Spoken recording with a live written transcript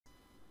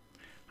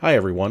Hi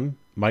everyone,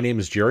 my name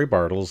is Jerry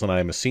Bartels and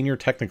I am a Senior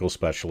Technical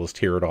Specialist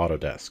here at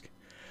Autodesk.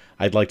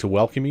 I'd like to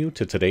welcome you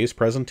to today's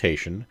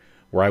presentation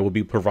where I will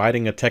be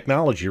providing a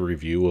technology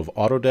review of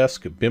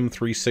Autodesk BIM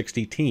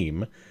 360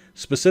 Team,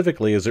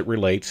 specifically as it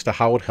relates to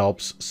how it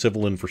helps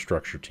civil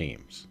infrastructure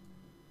teams.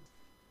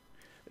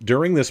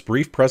 During this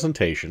brief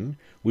presentation,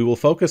 we will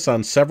focus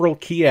on several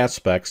key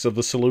aspects of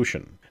the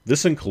solution.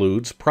 This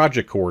includes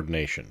project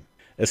coordination.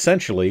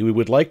 Essentially, we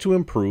would like to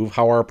improve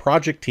how our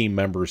project team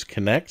members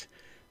connect,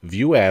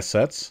 view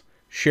assets,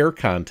 share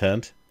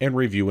content, and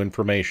review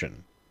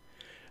information.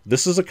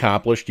 This is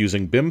accomplished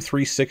using BIM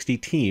 360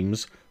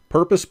 Team's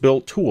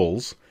purpose-built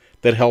tools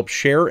that help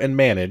share and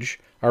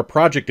manage our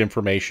project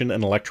information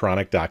and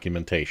electronic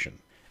documentation.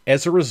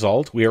 As a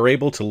result, we are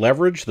able to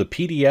leverage the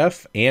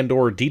PDF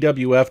and/or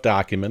DWF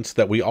documents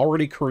that we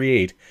already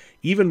create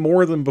even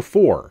more than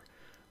before,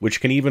 which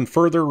can even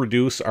further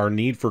reduce our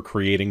need for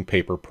creating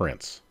paper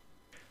prints.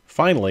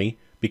 Finally,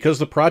 because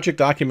the project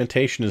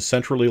documentation is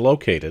centrally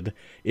located,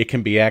 it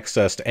can be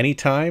accessed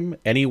anytime,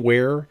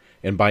 anywhere,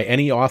 and by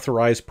any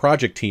authorized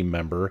project team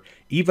member,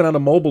 even on a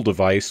mobile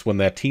device when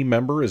that team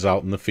member is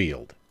out in the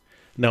field.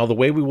 Now, the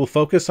way we will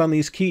focus on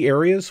these key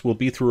areas will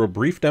be through a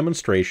brief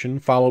demonstration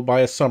followed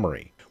by a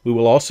summary. We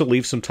will also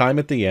leave some time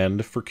at the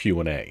end for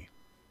Q&A.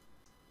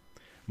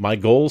 My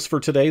goals for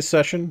today's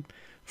session?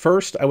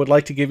 First, I would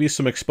like to give you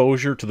some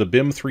exposure to the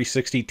BIM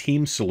 360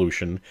 Team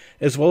solution,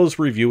 as well as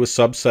review a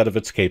subset of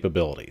its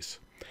capabilities.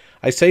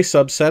 I say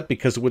subset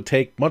because it would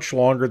take much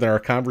longer than our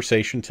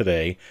conversation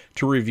today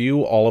to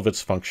review all of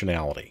its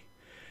functionality.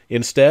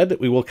 Instead,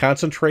 we will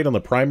concentrate on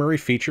the primary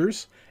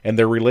features and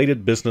their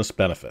related business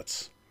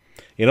benefits.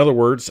 In other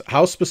words,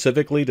 how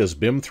specifically does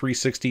BIM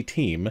 360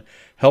 Team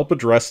help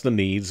address the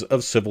needs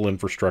of civil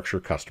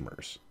infrastructure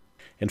customers?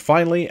 And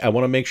finally, I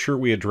want to make sure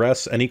we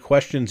address any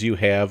questions you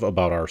have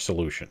about our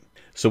solution.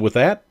 So with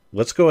that,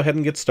 let's go ahead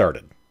and get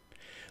started.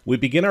 We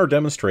begin our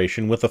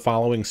demonstration with the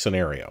following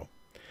scenario.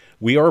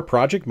 We are a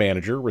project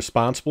manager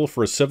responsible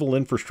for a civil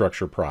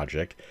infrastructure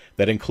project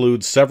that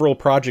includes several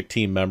project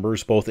team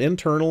members, both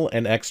internal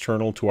and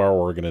external to our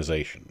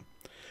organization.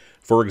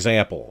 For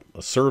example,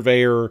 a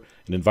surveyor,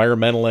 an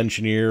environmental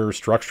engineer,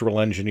 structural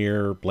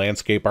engineer,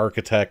 landscape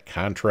architect,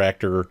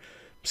 contractor,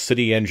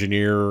 city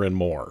engineer, and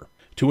more.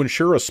 To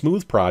ensure a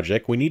smooth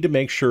project, we need to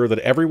make sure that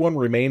everyone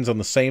remains on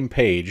the same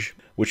page,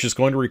 which is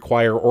going to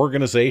require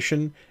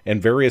organization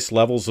and various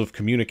levels of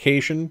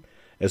communication,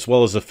 as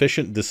well as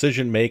efficient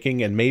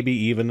decision-making and maybe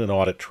even an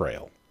audit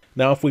trail.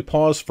 Now, if we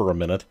pause for a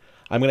minute,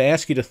 I'm going to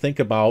ask you to think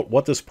about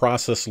what this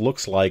process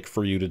looks like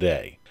for you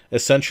today.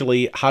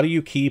 Essentially, how do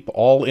you keep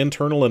all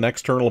internal and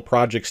external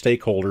project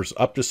stakeholders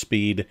up to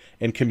speed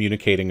and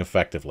communicating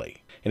effectively?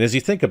 And as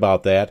you think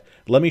about that,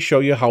 let me show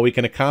you how we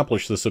can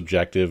accomplish this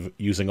objective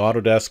using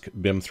Autodesk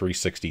BIM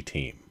 360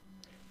 Team.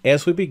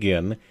 As we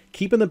begin,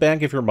 keep in the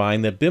back of your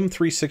mind that BIM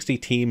 360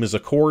 Team is a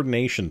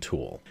coordination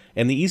tool,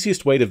 and the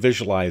easiest way to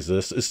visualize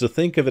this is to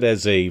think of it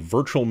as a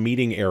virtual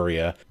meeting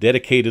area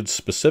dedicated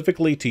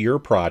specifically to your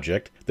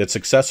project that's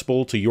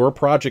accessible to your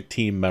project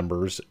team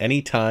members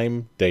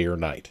anytime, day or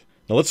night.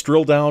 Now let's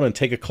drill down and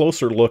take a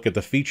closer look at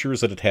the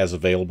features that it has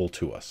available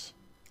to us.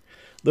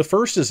 The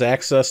first is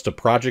access to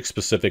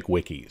project-specific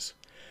wikis.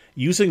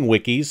 Using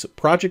wikis,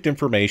 project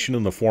information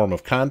in the form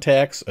of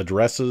contacts,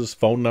 addresses,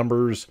 phone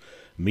numbers,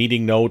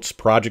 meeting notes,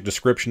 project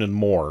description, and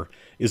more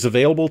is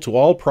available to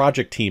all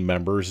project team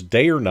members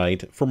day or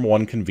night from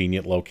one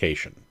convenient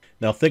location.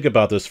 Now think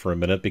about this for a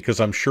minute because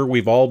I'm sure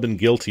we've all been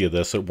guilty of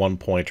this at one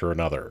point or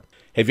another.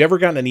 Have you ever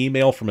gotten an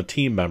email from a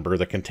team member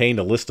that contained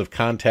a list of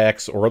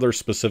contacts or other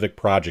specific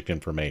project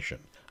information?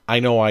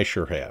 I know I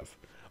sure have.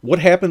 What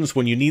happens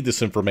when you need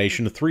this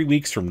information 3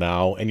 weeks from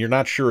now and you're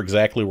not sure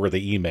exactly where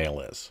the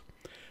email is?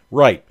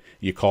 Right,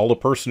 you call the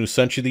person who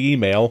sent you the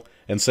email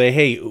and say,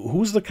 hey,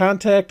 who's the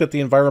contact at the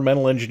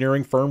environmental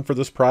engineering firm for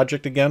this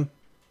project again?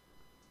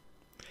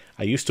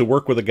 I used to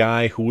work with a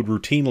guy who would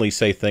routinely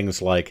say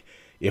things like,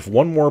 if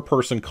one more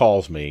person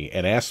calls me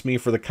and asks me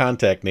for the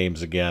contact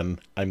names again,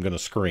 I'm going to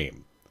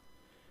scream.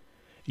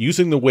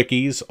 Using the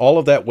wikis, all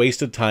of that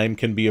wasted time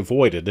can be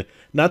avoided,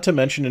 not to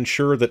mention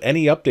ensure that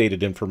any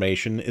updated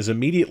information is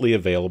immediately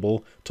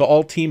available to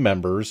all team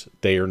members,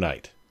 day or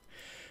night.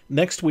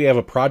 Next, we have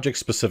a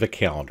project-specific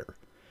calendar.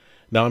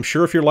 Now, I'm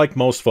sure if you're like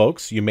most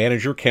folks, you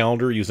manage your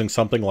calendar using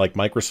something like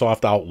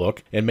Microsoft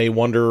Outlook and may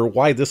wonder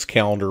why this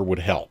calendar would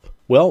help.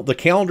 Well, the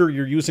calendar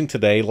you're using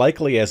today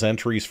likely has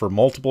entries for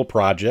multiple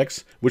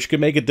projects, which can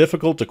make it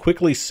difficult to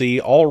quickly see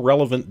all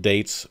relevant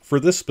dates for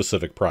this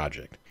specific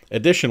project.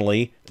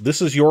 Additionally,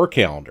 this is your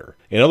calendar.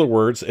 In other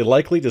words, it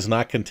likely does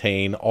not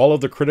contain all of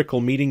the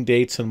critical meeting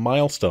dates and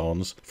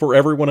milestones for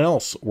everyone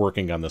else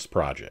working on this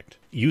project.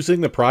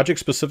 Using the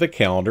project-specific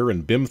calendar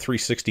in BIM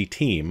 360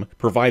 Team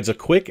provides a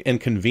quick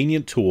and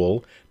convenient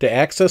tool to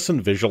access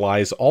and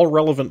visualize all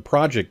relevant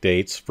project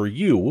dates for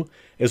you,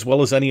 as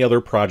well as any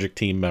other project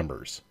team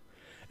members.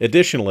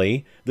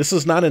 Additionally, this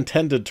is not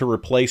intended to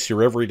replace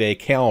your everyday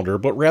calendar,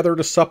 but rather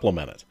to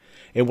supplement it.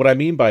 And what I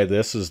mean by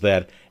this is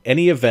that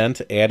any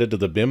event added to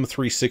the BIM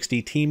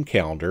 360 team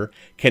calendar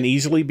can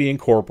easily be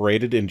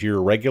incorporated into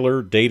your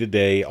regular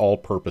day-to-day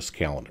all-purpose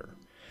calendar.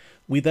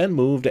 We then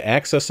move to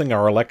accessing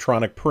our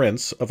electronic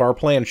prints of our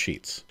plan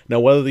sheets.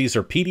 Now, whether these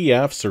are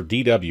PDFs or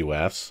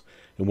DWFs,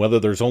 and whether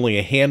there's only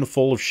a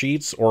handful of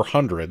sheets or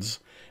hundreds,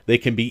 they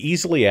can be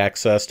easily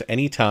accessed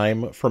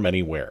anytime from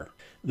anywhere.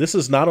 This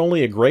is not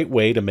only a great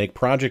way to make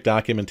project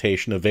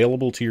documentation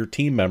available to your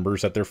team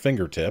members at their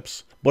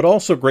fingertips, but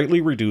also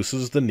greatly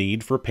reduces the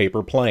need for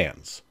paper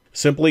plans.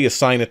 Simply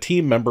assign a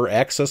team member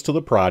access to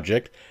the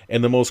project,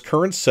 and the most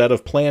current set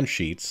of plan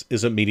sheets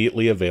is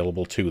immediately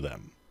available to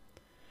them.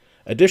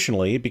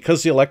 Additionally,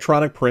 because the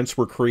electronic prints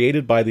were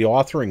created by the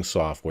authoring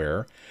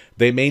software,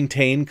 they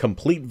maintain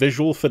complete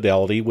visual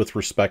fidelity with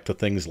respect to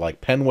things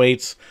like pen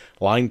weights,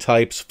 line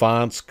types,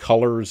 fonts,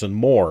 colors, and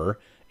more,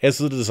 as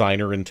the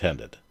designer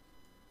intended.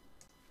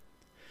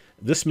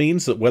 This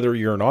means that whether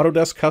you're an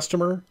Autodesk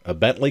customer, a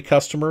Bentley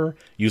customer,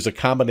 use a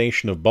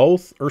combination of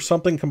both, or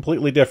something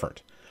completely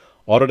different,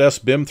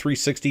 Autodesk BIM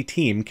 360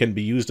 Team can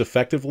be used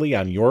effectively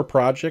on your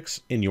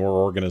projects in your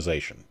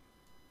organization.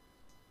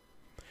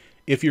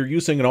 If you're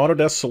using an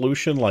Autodesk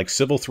solution like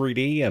Civil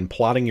 3D and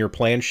plotting your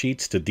plan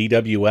sheets to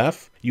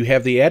DWF, you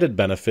have the added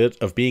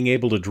benefit of being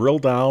able to drill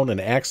down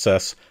and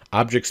access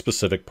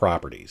object-specific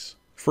properties.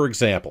 For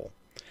example,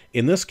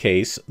 in this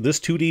case,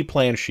 this 2D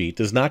plan sheet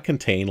does not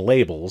contain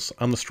labels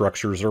on the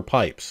structures or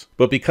pipes,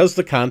 but because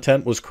the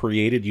content was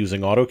created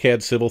using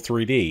AutoCAD Civil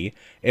 3D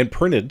and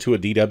printed to a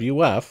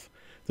DWF,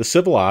 the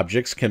civil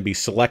objects can be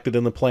selected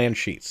in the plan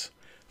sheets.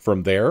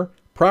 From there,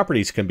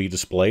 properties can be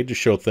displayed to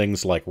show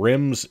things like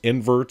rims,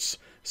 inverts,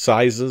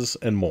 sizes,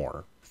 and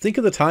more. Think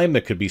of the time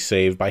that could be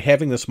saved by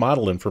having this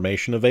model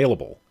information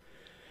available.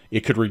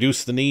 It could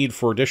reduce the need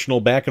for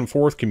additional back and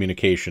forth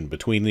communication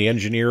between the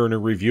engineer and a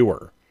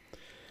reviewer.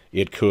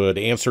 It could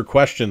answer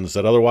questions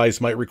that otherwise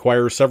might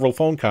require several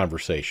phone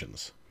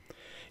conversations.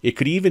 It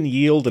could even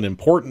yield an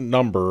important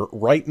number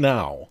right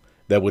now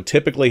that would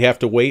typically have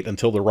to wait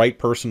until the right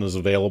person is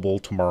available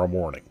tomorrow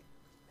morning.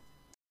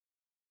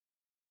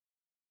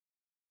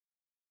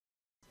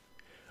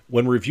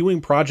 When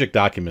reviewing project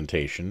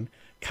documentation,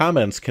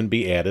 comments can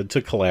be added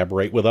to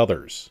collaborate with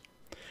others.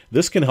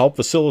 This can help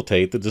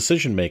facilitate the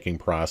decision-making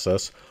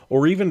process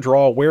or even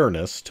draw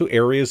awareness to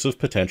areas of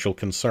potential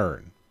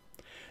concern.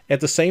 At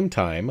the same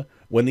time,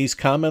 when these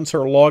comments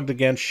are logged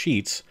against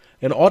sheets,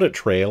 an audit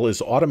trail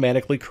is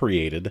automatically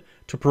created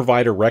to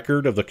provide a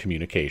record of the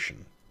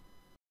communication.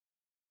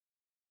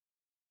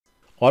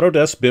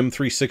 Autodesk BIM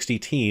 360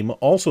 Team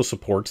also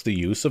supports the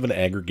use of an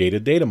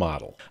aggregated data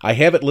model. I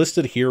have it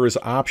listed here as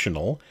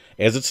optional,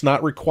 as it's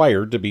not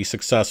required to be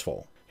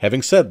successful.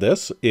 Having said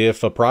this,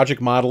 if a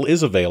project model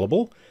is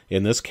available,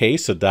 in this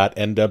case a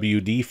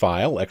 .nwd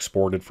file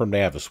exported from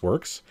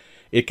Navisworks,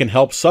 it can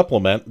help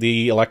supplement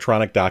the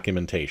electronic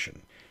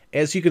documentation.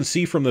 As you can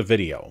see from the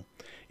video,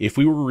 if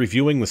we were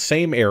reviewing the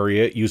same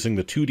area using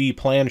the 2D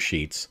plan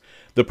sheets,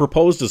 the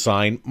proposed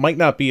design might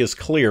not be as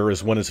clear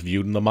as when it's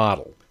viewed in the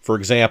model. For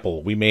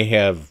example, we may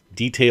have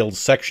detailed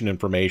section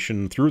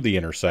information through the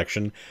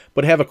intersection,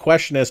 but have a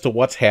question as to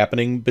what's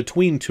happening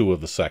between two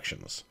of the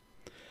sections.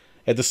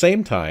 At the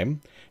same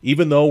time,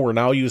 even though we're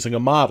now using a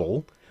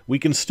model, we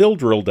can still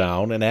drill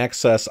down and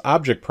access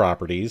object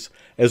properties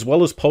as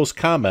well as post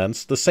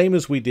comments the same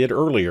as we did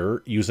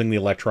earlier using the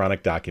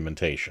electronic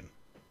documentation.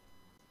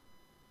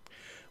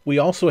 We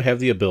also have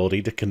the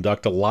ability to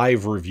conduct a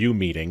live review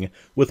meeting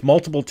with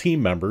multiple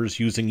team members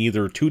using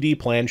either 2D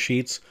plan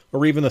sheets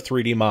or even the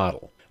 3D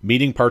model.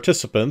 Meeting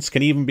participants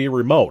can even be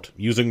remote,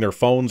 using their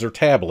phones or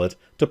tablet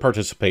to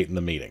participate in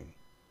the meeting.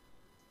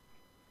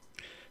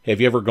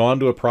 Have you ever gone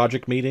to a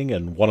project meeting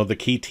and one of the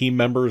key team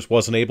members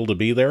wasn't able to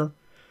be there?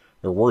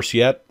 Or worse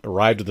yet,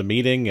 arrived at the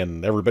meeting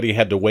and everybody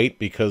had to wait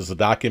because the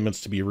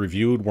documents to be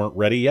reviewed weren't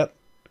ready yet?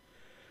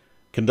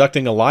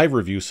 Conducting a live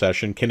review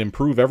session can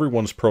improve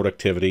everyone's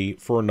productivity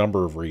for a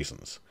number of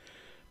reasons.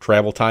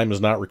 Travel time is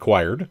not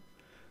required.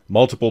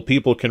 Multiple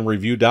people can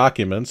review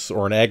documents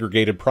or an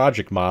aggregated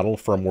project model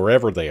from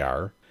wherever they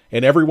are,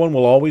 and everyone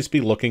will always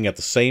be looking at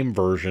the same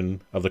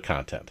version of the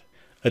content.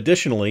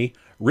 Additionally,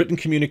 written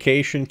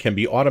communication can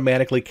be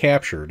automatically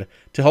captured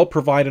to help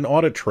provide an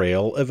audit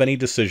trail of any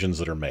decisions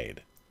that are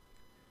made.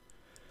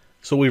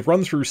 So we've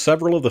run through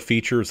several of the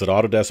features that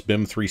Autodesk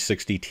BIM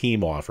 360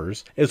 Team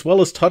offers, as well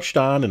as touched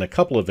on in a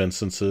couple of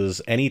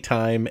instances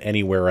anytime,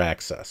 anywhere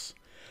access.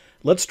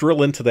 Let's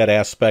drill into that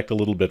aspect a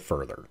little bit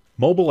further.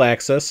 Mobile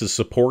access is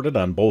supported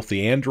on both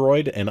the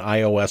Android and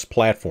iOS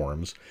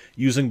platforms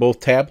using both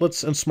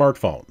tablets and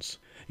smartphones.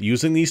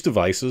 Using these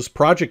devices,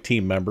 project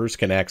team members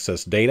can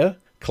access data,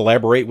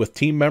 collaborate with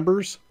team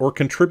members, or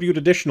contribute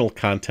additional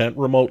content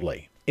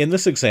remotely. In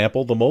this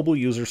example, the mobile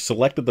user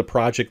selected the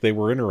project they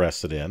were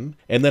interested in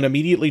and then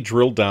immediately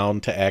drilled down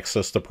to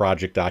access the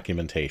project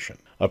documentation.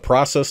 A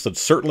process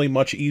that's certainly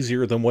much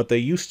easier than what they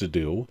used to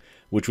do,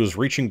 which was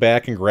reaching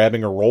back and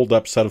grabbing a rolled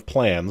up set of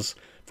plans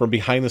from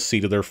behind the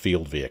seat of their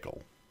field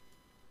vehicle.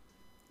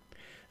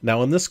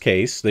 Now in this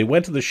case, they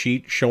went to the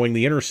sheet showing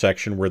the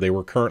intersection where they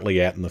were currently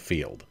at in the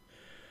field.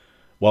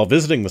 While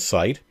visiting the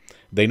site,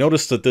 they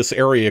noticed that this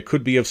area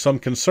could be of some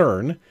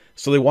concern,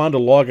 so they wanted to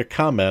log a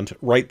comment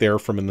right there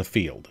from in the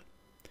field.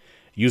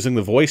 Using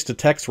the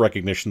voice-to-text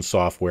recognition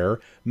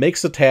software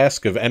makes the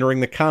task of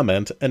entering the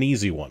comment an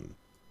easy one.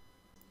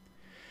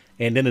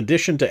 And in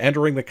addition to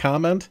entering the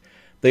comment,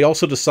 they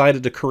also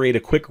decided to create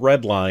a quick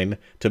red line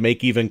to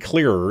make even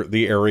clearer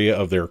the area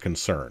of their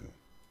concern.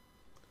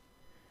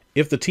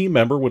 If the team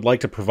member would like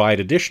to provide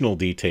additional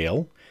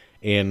detail,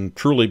 and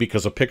truly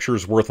because a picture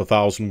is worth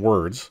 1,000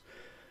 words,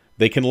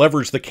 they can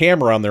leverage the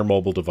camera on their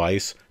mobile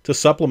device to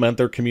supplement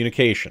their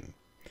communication.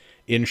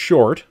 In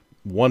short,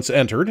 once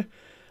entered,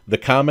 the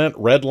comment,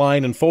 red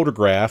line, and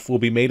photograph will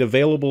be made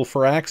available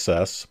for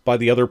access by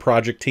the other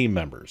project team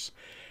members.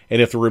 And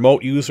if the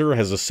remote user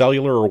has a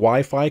cellular or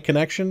Wi-Fi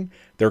connection,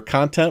 their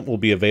content will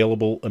be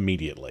available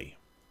immediately.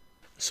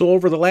 So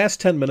over the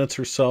last 10 minutes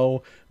or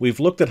so,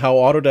 we've looked at how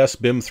Autodesk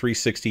BIM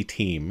 360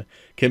 Team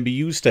can be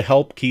used to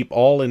help keep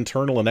all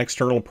internal and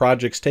external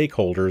project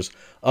stakeholders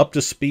up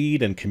to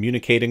speed and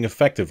communicating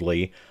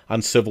effectively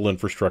on civil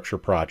infrastructure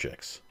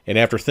projects. And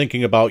after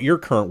thinking about your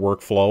current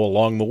workflow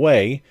along the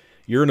way,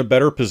 you're in a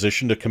better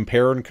position to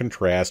compare and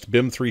contrast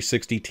BIM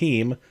 360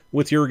 Team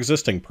with your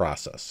existing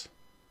process.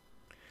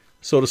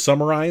 So to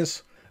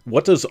summarize,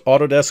 what does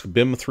Autodesk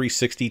BIM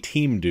 360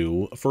 Team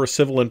do for a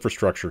civil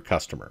infrastructure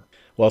customer?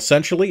 Well,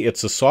 essentially,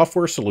 it's a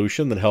software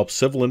solution that helps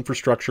civil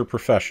infrastructure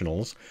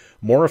professionals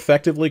more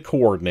effectively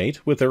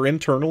coordinate with their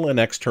internal and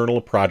external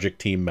project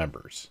team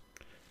members.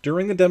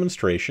 During the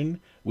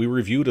demonstration, we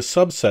reviewed a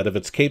subset of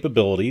its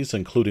capabilities,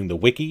 including the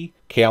Wiki,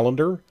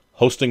 calendar,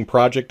 hosting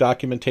project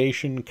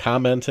documentation,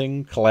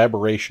 commenting,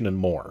 collaboration, and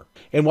more.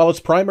 And while its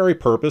primary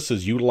purpose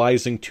is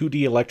utilizing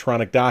 2D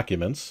electronic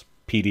documents,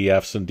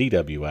 PDFs and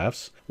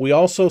DWFs, we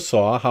also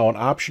saw how an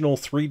optional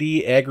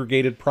 3D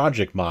aggregated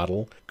project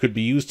model could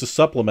be used to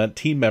supplement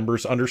team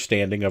members'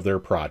 understanding of their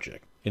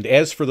project. And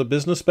as for the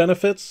business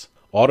benefits,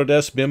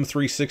 Autodesk BIM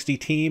 360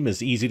 Team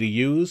is easy to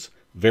use,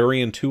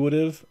 very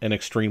intuitive, and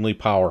extremely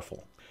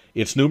powerful.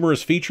 Its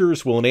numerous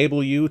features will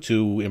enable you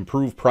to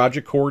improve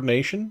project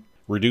coordination,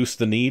 reduce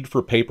the need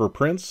for paper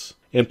prints,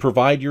 and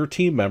provide your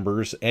team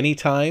members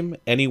anytime,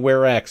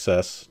 anywhere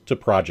access to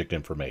project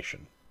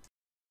information.